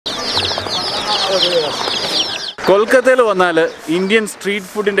കൊൽക്കത്തയിൽ വന്നാൽ Indian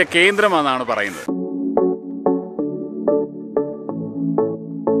street ഫുഡിൻ്റെ കേന്ദ്രമാണെന്നാണ് പറയുന്നത്.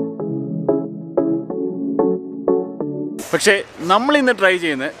 പക്ഷേ നമ്മളിന്ന് ട്രൈ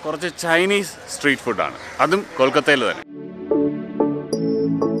ചെയ്യുന്നത് കുറച്ച് ചൈനീസ് സ്ട്രീറ്റ് ഫുഡാണ്, അതും കൊൽക്കത്തയിൽ തന്നെ.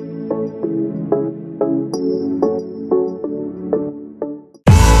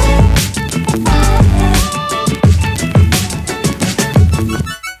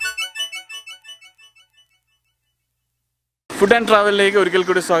 ഫുഡ് ആൻഡ് ട്രാവലിലേക്ക് ഒരിക്കൽ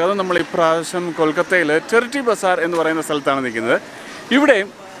കൂടി സ്വാഗതം. നമ്മൾ ഇപ്രാവശ്യം കൊൽക്കത്തയിൽ ടെറിറ്റി ബസാർ എന്ന് പറയുന്ന സ്ഥലത്താണ് നിൽക്കുന്നത്. ഇവിടെയും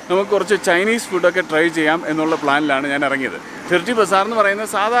നമുക്ക് കുറച്ച് ചൈനീസ് ഫുഡൊക്കെ ട്രൈ ചെയ്യാം എന്നുള്ള പ്ലാനിലാണ് ഞാൻ ഇറങ്ങിയത്. ടെറിറ്റി ബസാർ എന്ന് പറയുന്നത്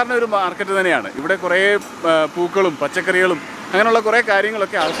സാധാരണ ഒരു മാർക്കറ്റ് തന്നെയാണ്. ഇവിടെ കുറേ പൂക്കളും പച്ചക്കറികളും അങ്ങനെയുള്ള കുറേ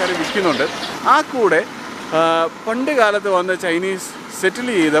കാര്യങ്ങളൊക്കെ ആൾക്കാർ വിൽക്കുന്നുണ്ട്. ആ കൂടെ പണ്ട് കാലത്ത് വന്ന് ചൈനീസ് സെറ്റിൽ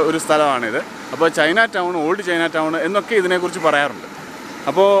ചെയ്ത ഒരു സ്ഥലമാണിത്. അപ്പോൾ China town, old China town എന്നൊക്കെ ഇതിനെക്കുറിച്ച് പറയാറുണ്ട്.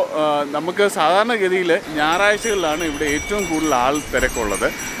 അപ്പോൾ നമുക്ക് സാധാരണഗതിയിൽ ഞായറാഴ്ചകളിലാണ് ഇവിടെ ഏറ്റവും കൂടുതൽ ആൾ തിരക്കുള്ളത്.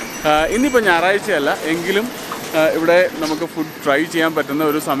 ഇന്നിപ്പോൾ ഞായറാഴ്ചയല്ല എങ്കിലും ഇവിടെ നമുക്ക് ഫുഡ് ട്രൈ ചെയ്യാൻ പറ്റുന്ന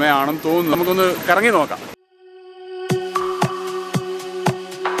ഒരു സമയമാണെന്ന് തോന്നുന്നു. നമുക്കൊന്ന് കറങ്ങി നോക്കാം.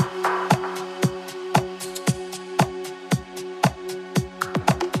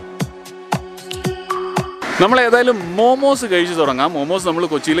 നമ്മൾ ഏതായാലും മോമോസ് കഴിച്ച് തുടങ്ങാം. മോമോസ് നമ്മൾ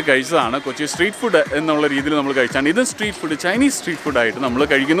കൊച്ചിയിൽ കഴിച്ചതാണ്. കൊച്ചി സ്ട്രീറ്റ് ഫുഡ് എന്നുള്ള രീതിയിൽ നമ്മൾ കഴിച്ചാണ്. ഇത് സ്ട്രീറ്റ് ഫുഡ്, ചൈനീസ് സ്ട്രീറ്റ് ഫുഡായിട്ട് നമ്മൾ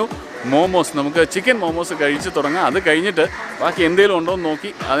കഴിക്കുന്നു. മോമോസ്, നമുക്ക് ചിക്കൻ മോമോസ് കഴിച്ച് തുടങ്ങാം. അത് കഴിഞ്ഞിട്ട് ബാക്കി എന്തെങ്കിലും ഉണ്ടോ എന്ന്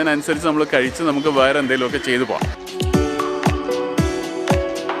നോക്കി അതിനനുസരിച്ച് നമ്മൾ കഴിച്ച് നമുക്ക് വേറെ എന്തെങ്കിലുമൊക്കെ ചെയ്തു പോകാം.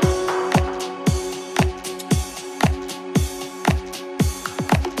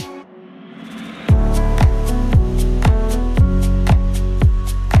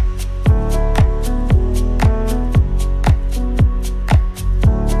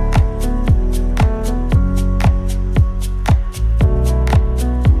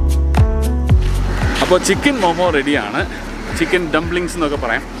 അപ്പോൾ ചിക്കൻ മോമോ റെഡിയാണ്. ചിക്കൻ ഡംപ്ലിങ്സ് എന്നൊക്കെ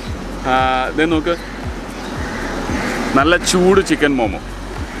പറയാം. ഇത് നോക്ക്, നല്ല ചൂട് ചിക്കൻ മോമോ.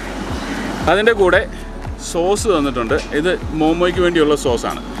 അതിൻ്റെ കൂടെ സോസ് തന്നിട്ടുണ്ട്. ഇത് മോമോയ്ക്ക് വേണ്ടിയുള്ള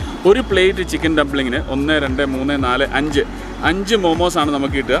സോസാണ്. ഒരു പ്ലേറ്റ് ചിക്കൻ ഡംപ്ലിങ്ങിന് 1, 2, 3, 4, 5 മോമോസാണ്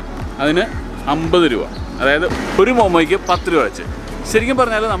നമുക്ക് കിട്ടുക. അതിന് 50 രൂപ. അതായത് ഒരു മോമോയ്ക്ക് 10 രൂപ വെച്ച്. ശരിക്കും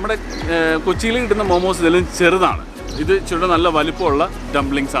പറഞ്ഞാൽ നമ്മുടെ കൊച്ചിയിൽ കിട്ടുന്ന മോമോസ് ഇതിലും ചെറുതാണ്. ഇത് ചുരുള നല്ല വലിപ്പമുള്ള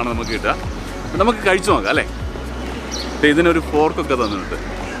ഡംപ്ലിങ്സ് ആണ് നമുക്ക് കിട്ടുക. നമുക്ക് കഴിച്ചു നോക്കാം അല്ലേ. ഇതിനൊരു ഫോർക്കൊക്കെ തന്നിട്ടുണ്ട്.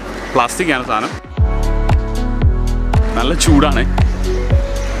 പ്ലാസ്റ്റിക്കാണ് സാധനം. നല്ല ചൂടാണ്.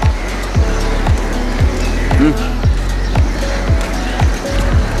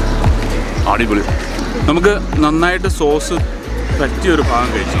 അടിപൊളി. നമുക്ക് നന്നായിട്ട് സോസ് പറ്റിയൊരു ഭാഗം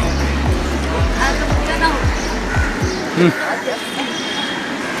കഴിച്ചു നോക്കാം.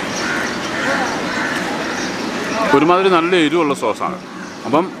 ഒരുമാതിരി നല്ല എരിവുള്ള സോസാണ്.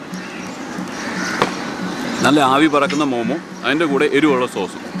 അപ്പം നല്ല ആവി പറക്കുന്ന മോമോ, അതിൻ്റെ കൂടെ എരിവുള്ള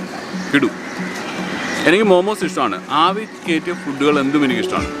സോസും ഇടും. എനിക്ക് മോമോസ് ഇഷ്ടമാണ്. ആവി കയറ്റിയ ഫുഡുകൾ എന്തും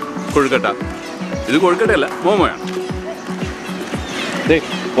എനിക്കിഷ്ടമാണ്. കൊഴുക്കട്ട, ഇത് കൊഴുക്കട്ടയല്ല, മോമോയാണ്. അതെ,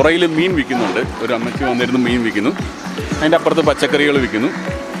 പുറയിൽ മീൻ വിൽക്കുന്നുണ്ട്. ഒരു അമ്മച്ചി വന്നിരുന്ന് മീൻ വിൽക്കുന്നു. അതിൻ്റെ അപ്പുറത്ത് പച്ചക്കറികൾ വിൽക്കുന്നു.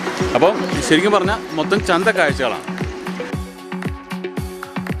 അപ്പം ശരിക്കും പറഞ്ഞാൽ മൊത്തം ചന്ത കാഴ്ചകളാണ്.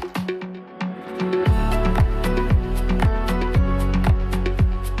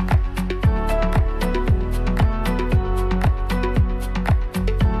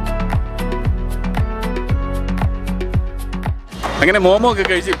 അങ്ങനെ മോമോ ഒക്കെ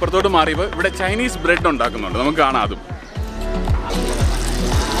കഴിച്ച് ഇപ്പുറത്തോട്ട് മാറിയപ്പോൾ ഇവിടെ ചൈനീസ് ബ്രെഡ് ഉണ്ടാക്കുന്നുണ്ട്. നമുക്ക് കാണാം അതും.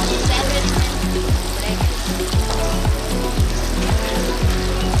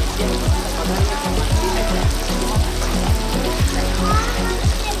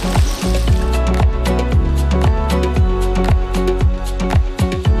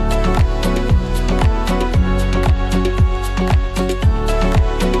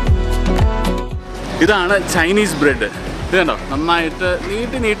 ഇതാണ് ചൈനീസ് ബ്രെഡ്. ഇത് കണ്ടോ, നന്നായിട്ട്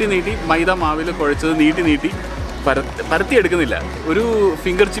നീട്ടി മൈദ മാവിൽ കുഴച്ചത് നീട്ടി പരത്തിയെടുക്കുന്നില്ല. ഒരു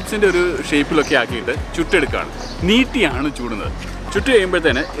ഫിംഗർ ചിപ്സിൻ്റെ ഒരു ഷേപ്പിലൊക്കെ ആക്കിയിട്ട് ചുട്ടെടുക്കുകയാണ്. നീട്ടിയാണ് ചൂടുന്നത്. ചുട്ട്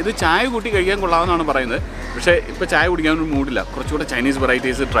കഴിയുമ്പോഴത്തേന് ഇത് ചായ കൂട്ടി കഴിക്കാൻ കൊള്ളാമെന്നാണ് പറയുന്നത്. പക്ഷേ ഇപ്പോൾ ചായ കുടിക്കാനൊരു മൂഡില്ല. കുറച്ചുകൂടെ ചൈനീസ്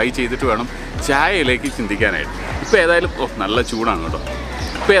വെറൈറ്റീസ് ട്രൈ ചെയ്തിട്ട് വേണം ചായയിലേക്ക് ചിന്തിക്കാനായിട്ട്. ഇപ്പോൾ ഏതായാലും നല്ല ചൂടാണ് കേട്ടോ.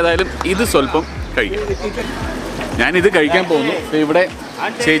 ഇപ്പോൾ ഏതായാലും ഇത് സ്വല്പം കഴിക്കാം. ഞാനിത് കഴിക്കാൻ പോകുന്നു. ഇവിടെ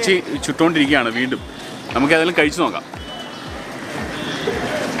ചേച്ചി ചുട്ടുകൊണ്ടിരിക്കുകയാണ് വീണ്ടും. നമുക്കേതായാലും കഴിച്ചു നോക്കാം.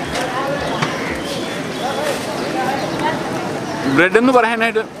 ബ്രെഡ് എന്ന്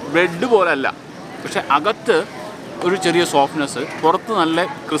പറയാനായിട്ട് ബ്രെഡ് പോലല്ല, പക്ഷെ അകത്ത് ഒരു ചെറിയ സോഫ്റ്റ്നെസ്, പുറത്ത് നല്ല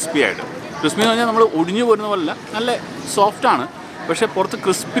ക്രിസ്പി ആയിട്ട്. ക്രിസ്പി എന്ന് പറഞ്ഞാൽ നമ്മൾ ഒടിഞ്ഞു പോരുന്ന പോലല്ല, നല്ല സോഫ്റ്റാണ്. പക്ഷേ പുറത്ത്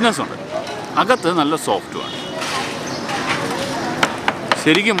ക്രിസ്പിനെസ് ഉണ്ട്, അകത്ത് നല്ല സോഫ്റ്റുമാണ്.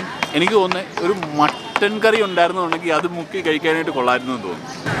 ശരിക്കും എനിക്ക് തോന്നുന്നത് ഒരു മട്ടൻ കറി ഉണ്ടായിരുന്നുണ്ടെങ്കിൽ അത് മുക്കി കഴിക്കാനായിട്ട് കൊള്ളായിരുന്നു എന്ന് തോന്നുന്നു.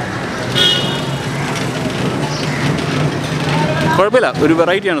 കുഴപ്പമില്ല, ഒരു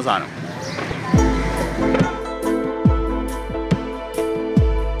വെറൈറ്റിയാണ് സാധനം.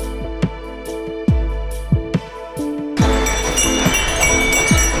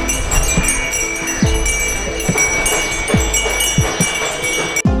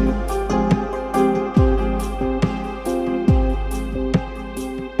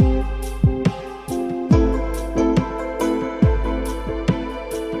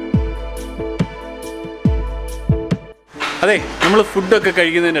 അതെ, നമ്മൾ ഫുഡൊക്കെ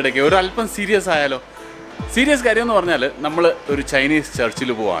കഴിക്കുന്നതിൻ്റെ ഇടയ്ക്ക് ഒരല്പം സീരിയസ് ആയാലോ? സീരിയസ് കാര്യം എന്ന് പറഞ്ഞാൽ നമ്മൾ ഒരു ചൈനീസ്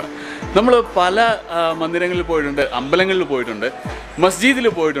ചർച്ചിൽ പോവാണ്. നമ്മൾ പല മന്ദിരങ്ങളിൽ പോയിട്ടുണ്ട്, അമ്പലങ്ങളിൽ പോയിട്ടുണ്ട്, മസ്ജിദിൽ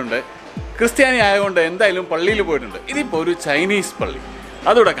പോയിട്ടുണ്ട്, ക്രിസ്ത്യാനി ആയതുകൊണ്ട് എന്തായാലും പള്ളിയിൽ പോയിട്ടുണ്ട്. ഇതിപ്പോൾ ഒരു ചൈനീസ് പള്ളി,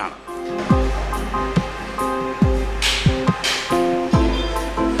 അതുകൂടെ കാണാം.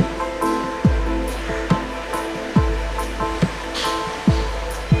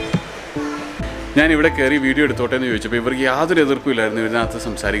 ഞാനിവിടെ കയറി വീഡിയോ എടുത്തോട്ടെ എന്ന് ചോദിച്ചപ്പോൾ ഇവർക്ക് യാതൊരു എതിർപ്പില്ലായിരുന്നു. ഇതിനകത്ത്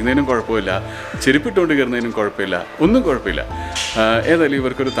സംസാരിക്കുന്നതിനും കുഴപ്പമില്ല, ചെരുപ്പിട്ടുകൊണ്ട് കയറുന്നതിനും കുഴപ്പമില്ല, ഒന്നും കുഴപ്പമില്ല. ഏതായാലും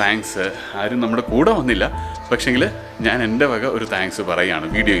ഇവർക്കൊരു താങ്ക്സ്. ആരും നമ്മുടെ കൂടെ വന്നില്ല, പക്ഷേങ്കിൽ ഞാൻ എൻ്റെ വക ഒരു താങ്ക്സ് പറയുകയാണ്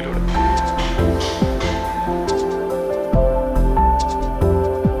വീഡിയോയിലൂടെ.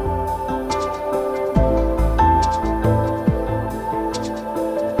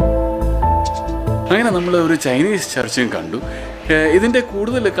 അങ്ങനെ നമ്മൾ ഒരു ചൈനീസ് ചർച്ചും കണ്ടു. ഇതിൻ്റെ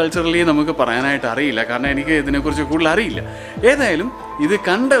കൂടുതൽ കൾച്ചറലി നമുക്ക് പറയാനായിട്ട് അറിയില്ല, കാരണം എനിക്ക് ഇതിനെക്കുറിച്ച് കൂടുതൽ അറിയില്ല. ഏതായാലും ഇത്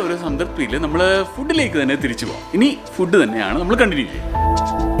കണ്ട ഒരു സംതൃപ്തിയിൽ നമ്മൾ ഫുഡിലേക്ക് തന്നെ തിരിച്ചു പോകാം. ഇനി ഫുഡ് തന്നെയാണ് നമ്മൾ കണ്ടിന്യൂ ചെയ്യുക.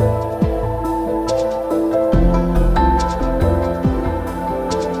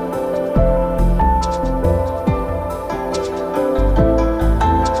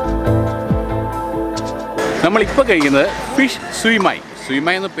 നമ്മളിപ്പോൾ കഴിക്കുന്നത് ഫിഷ് സുയ്മായി.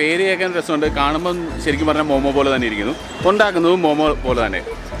 സുയ്മായി എന്ന പേര് കേൾക്കാൻ രസമുണ്ട്, കാണുമ്പം ശരിക്കും പറഞ്ഞാൽ മോമോ പോലെ തന്നെ ഇരിക്കുന്നു, ഉണ്ടാക്കുന്നതും മോമോ പോലെ തന്നെ.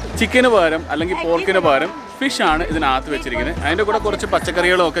 ചിക്കന് പകരം അല്ലെങ്കിൽ പോർക്കിന് പകരം ഫിഷാണ് ഇതിനകത്ത് വെച്ചിരിക്കുന്നത്. അതിൻ്റെ കൂടെ കുറച്ച്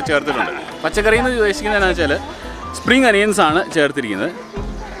പച്ചക്കറികളും ഒക്കെ ചേർത്തിട്ടുണ്ട്. പച്ചക്കറി എന്ന് ഉദ്ദേശിക്കുന്നത് എന്താണെന്ന് വെച്ചാൽ സ്പ്രിംഗ് അനിയൻസ് ആണ് ചേർത്തിരിക്കുന്നത്.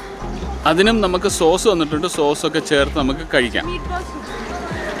 അതിനും നമുക്ക് സോസ് വന്നിട്ടുണ്ട്, സോസൊക്കെ ചേർത്ത് നമുക്ക് കഴിക്കാം.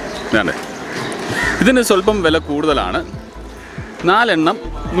 വേണ്ടേ, ഇതിന് സ്വല്പം വില കൂടുതലാണ്. 4 എണ്ണം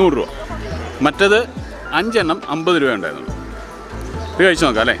 100 രൂപ, മറ്റത് 5 എണ്ണം 50 രൂപ ഉണ്ടായിരുന്നു. ഇത് കഴിച്ചു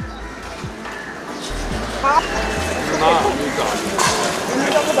നോക്കാം അല്ലേ?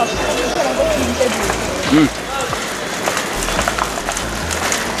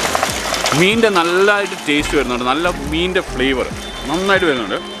 മീനിൻ്റെ നല്ലതായിട്ട് ടേസ്റ്റ് വരുന്നുണ്ട്, നല്ല മീനിൻ്റെ ഫ്ലേവർ നന്നായിട്ട്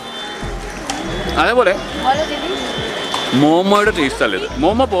വരുന്നുണ്ട്. അതേപോലെ മോമോയുടെ ടേസ്റ്റ് അല്ല ഇത്,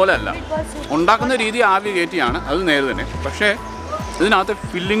 മോമോ പോലെ അല്ല. ഉണ്ടാക്കുന്ന രീതി ആവി കയറ്റിയാണ്, അത് നേരെ തന്നെ. പക്ഷേ ഇതിനകത്ത്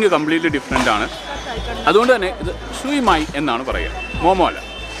ഫില്ലിങ് കംപ്ലീറ്റ്ലി ഡിഫറെൻ്റ് ആണ്. അതുകൊണ്ട് തന്നെ ഇത് സുയ്മായി എന്നാണ് പറയുക, മോമോ അല്ല.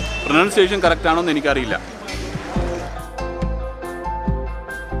 പ്രൊനൗൺസിയേഷൻ കറക്റ്റ് ആണോ എന്ന് എനിക്കറിയില്ല.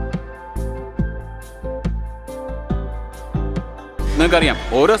 നിങ്ങൾക്കറിയാം,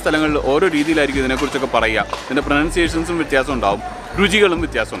 ഓരോ സ്ഥലങ്ങളിൽ ഓരോ രീതിയിലായിരിക്കും ഇതിനെക്കുറിച്ചൊക്കെ പറയുക. ഇതിൻ്റെ പ്രൊനൗൺസിയേഷൻസും വ്യത്യാസം ഉണ്ടാവും, രുചികളും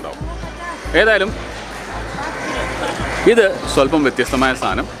വ്യത്യാസം ഉണ്ടാവും. ഏതായാലും ഇത് സ്വല്പം വ്യത്യസ്തമായ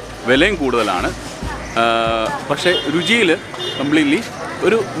സാധനം, വിലയും കൂടുതലാണ്. പക്ഷേ രുചിയിൽ കംപ്ലീറ്റ്ലി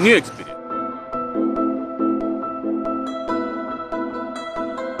ഒരു ന്യൂ എക്സ്പീരിയൻസ്.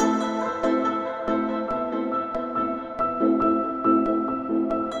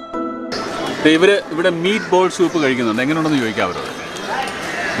 ഇവിടെ മീറ്റ് ബോൾ സൂപ്പ് കഴിക്കുന്നുണ്ട്. എങ്ങനെയുണ്ടെന്ന് ചോദിക്കാം അവരോട്.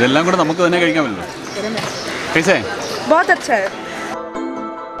 ഇതെല്ലാം കൂടെ നമുക്ക് തന്നെ കഴിക്കാൻ പറ്റുമോ? कैसे है? बहुत अच्छा है.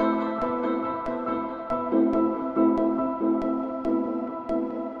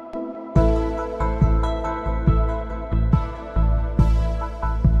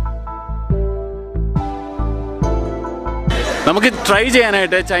 നമുക്ക് ട്രൈ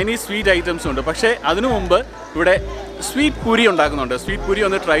ചെയ്യാനായിട്ട് ചൈനീസ് സ്വീറ്റ് ഐറ്റംസ് ഉണ്ട്. പക്ഷേ അതിനു മുമ്പ് ഇവിടെ സ്വീറ്റ് പൂരി ഉണ്ടാക്കുന്നുണ്ട്. സ്വീറ്റ് പൂരി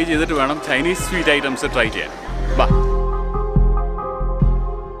ഒന്ന് ട്രൈ ചെയ്തിട്ട് വേണം ചൈനീസ് സ്വീറ്റ് ഐറ്റംസ് ട്രൈ ചെയ്യാൻ. വാ.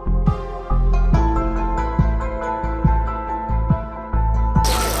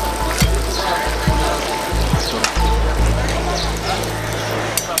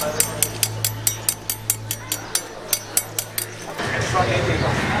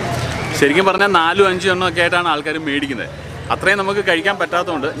 ശരിക്കും പറഞ്ഞാൽ 4-5 എണ്ണമൊക്കെ ആയിട്ടാണ് ആൾക്കാർ മേടിക്കുന്നത്. അത്രയും നമുക്ക് കഴിക്കാൻ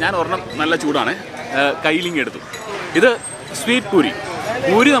പറ്റാത്തതുകൊണ്ട് ഞാൻ ഒരെണ്ണം നല്ല ചൂടാണ് കയ്യിലിങ് എടുത്തു. ഇത് സ്വീറ്റ് പൂരി.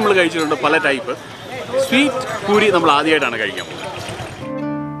 പൂരി നമ്മൾ കഴിച്ചിട്ടുണ്ട് പല ടൈപ്പ്. സ്വീറ്റ് പൂരി നമ്മൾ ആദ്യമായിട്ടാണ് കഴിക്കാൻ പോകുന്നത്.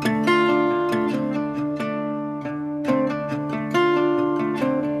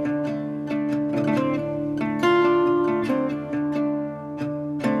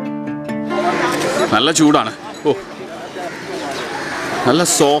 നല്ല ചൂടാണ്. ഓ, നല്ല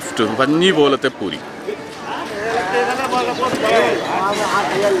സോഫ്റ്റ് പഞ്ഞി പോലത്തെ പൂരി.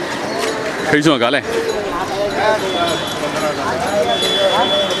 കഴിച്ചു നോക്കാം അല്ലേ?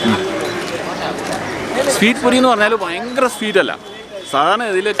 സ്വീറ്റ് പൊരി എന്ന് പറഞ്ഞാൽ ഭയങ്കര സ്വീറ്റ് അല്ല. സാധാരണ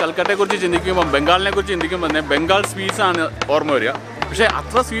ഇതിൽ കൽക്കട്ടയെക്കുറിച്ച് ചിന്തിക്കുമ്പോൾ ബംഗാളിനെക്കുറിച്ച് ചിന്തിക്കുമ്പോൾ തന്നെ ബംഗാൾ സ്വീറ്റ്സാണ് ഓർമ്മ വരിക. പക്ഷേ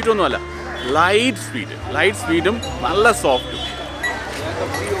അത്ര സ്വീറ്റൊന്നുമല്ല, ലൈറ്റ് സ്വീറ്റും നല്ല സോഫ്റ്റും.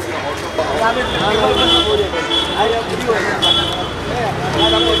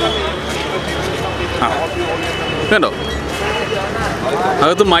 കണ്ടോ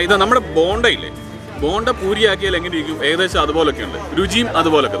അകത്ത് മൈദ. നമ്മുടെ ബോണ്ടയില്ലേ, ബോണ്ട പൂരിയാക്കിയാൽ എങ്ങനെ ഇരിക്കും? ഏകദേശം അതുപോലൊക്കെ ഉണ്ട്, രുചിയും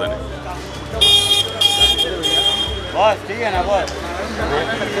അതുപോലൊക്കെ തന്നെ.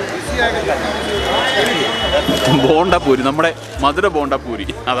 ബോണ്ടപ്പൂരി, നമ്മുടെ മധുര ബോണ്ടപ്പൂരി,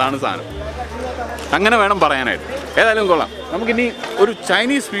 അതാണ് സാധനം. അങ്ങനെ വേണം പറയാനായിട്ട്. ഏതായാലും കൊള്ളാം. നമുക്കിനി ഒരു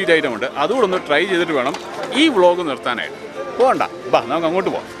ചൈനീസ് സ്വീറ്റ് ഐറ്റം ഉണ്ട്, അതുകൂടെ ഒന്ന് ട്രൈ ചെയ്തിട്ട് വേണം ഈ വ്ളോഗ് നിർത്താനായിട്ട്. പോകണ്ട, ബാ നമുക്ക്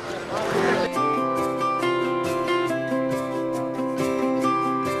അങ്ങോട്ട് പോകാം.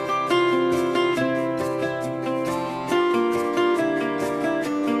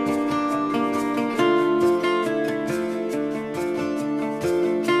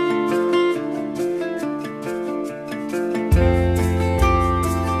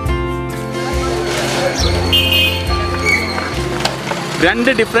 രണ്ട്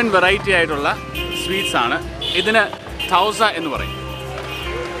ഡിഫറെൻറ്റ് വെറൈറ്റി ആയിട്ടുള്ള സ്വീറ്റ്സ് ആണ്. ഇതിന് തൗസ എന്ന് പറയും.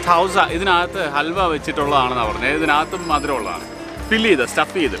 തൗസ ഇതിനകത്ത് ഹൽവ വെച്ചിട്ടുള്ളതാണെന്നാണ് പറഞ്ഞത്. ഇതിനകത്തും മധുരമുള്ളതാണ്,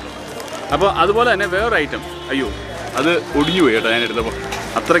 സ്റ്റഫ് ചെയ്തിട്ടുള്ളത്. അപ്പോൾ അതുപോലെ തന്നെ വേറൊരു ഐറ്റം, അയ്യോ അത് ഒടിഞ്ഞു പോയി കേട്ടോ ഞാൻ എടുത്തപ്പോൾ,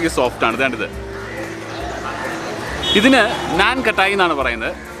 അത്രയ്ക്ക് സോഫ്റ്റാണ്. ഇതാണിത്. ഇതിന് നാൻ കട്ടായി എന്നാണ്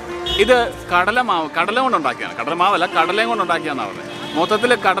പറയുന്നത്. ഇത് കടല കൊണ്ടുണ്ടാക്കിയാണ്. കടലമാവല്ല, കടലയും കൊണ്ടുണ്ടാക്കിയാന്നാണ് പറഞ്ഞത്.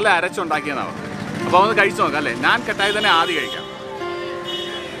 മൊത്തത്തിൽ കടല അരച്ചുണ്ടാക്കിയെന്നാണ് പറഞ്ഞത്. അപ്പോൾ ഒന്ന് കഴിച്ചു നോക്കാം അല്ലേ? നാൻ കട്ടായി തന്നെ ആദ്യം കഴിക്കാം.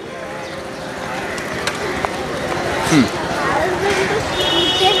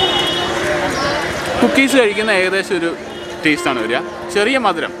 കുക്കീസ് കഴിക്കുന്ന ഏകദേശം ഒരു ടേസ്റ്റാണ് വരിക. ചെറിയ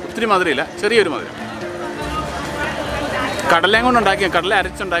മധുരം, ഒത്തിരി മധുരമില്ല, ചെറിയൊരു മധുരം. കടലയും കൊണ്ടുണ്ടാക്കിയ, കടല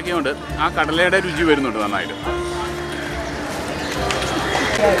അരച്ചുണ്ടാക്കിയതുകൊണ്ട് ആ കടലയുടെ രുചി വരുന്നുണ്ട് നന്നായിട്ട്.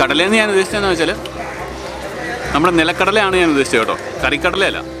 കടലയെന്ന് ഞാൻ ഉദ്ദേശിച്ചതെന്ന് വെച്ചാൽ നമ്മുടെ നിലക്കടലയാണ് ഞാൻ ഉദ്ദേശിച്ചത് കേട്ടോ,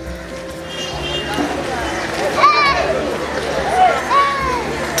 കറിക്കടലയല്ല.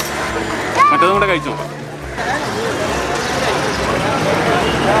 മറ്റതും കൂടെ കഴിച്ചു നോക്കാം.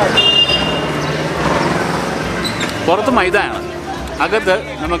 പുറത്ത് മൈദയാണ്, അകത്ത്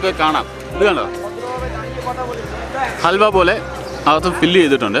നമുക്ക് കാണാം. ഇത് കണ്ടോ, ഹൽവ പോലെ അകത്ത് ഫില്ല്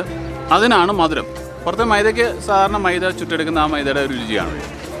ചെയ്തിട്ടുണ്ട്. അതിനാണ് മധുരം. പുറത്തെ മൈദയ്ക്ക് സാധാരണ മൈദ ചുട്ടെടുക്കുന്ന ആ മൈദയുടെ ഒരു രുചിയാണ്.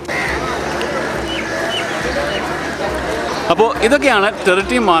 അപ്പോൾ ഇതൊക്കെയാണ്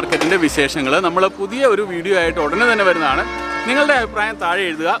ടെറിറ്റി മാർക്കറ്റിൻ്റെ വിശേഷങ്ങൾ. നമ്മൾ പുതിയ ഒരു വീഡിയോ ആയിട്ട് ഉടനെ തന്നെ വരുന്നതാണ്. നിങ്ങളുടെ അഭിപ്രായം താഴെ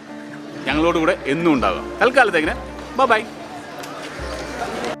എഴുതുക, ഞങ്ങളോട് കൂടെ എന്നും ഉണ്ടാവുക. തൽക്കാലത്തേക്കിന് ബൈ.